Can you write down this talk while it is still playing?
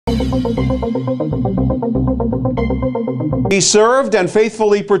He served and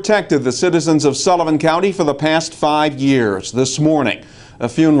faithfully protected the citizens of Sullivan County for the past 5 years. This morning, a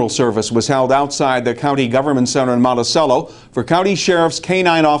funeral service was held outside the County Government Center in Monticello for County Sheriff's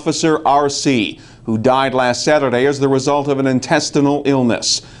Canine Officer R.C., who died last Saturday as the result of an intestinal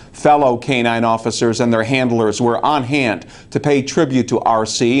illness. Fellow canine officers and their handlers were on hand to pay tribute to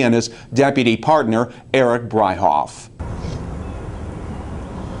R.C. and his deputy partner, Eric Bryhoff.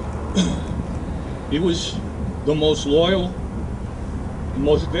 He was the most loyal, the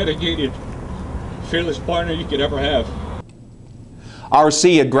most dedicated, fearless partner you could ever have.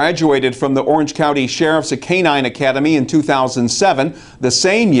 R.C. had graduated from the Orange County Sheriff's Canine Academy in 2007. The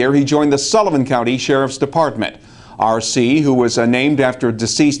same year, he joined the Sullivan County Sheriff's Department. R.C., who was named after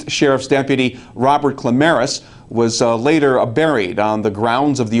deceased Sheriff's Deputy Robert Clamaris, was later buried on the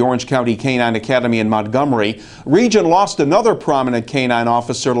grounds of the Orange County Canine Academy in Montgomery. Region lost another prominent canine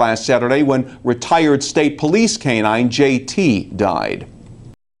officer last Saturday when retired state police canine J.T. died.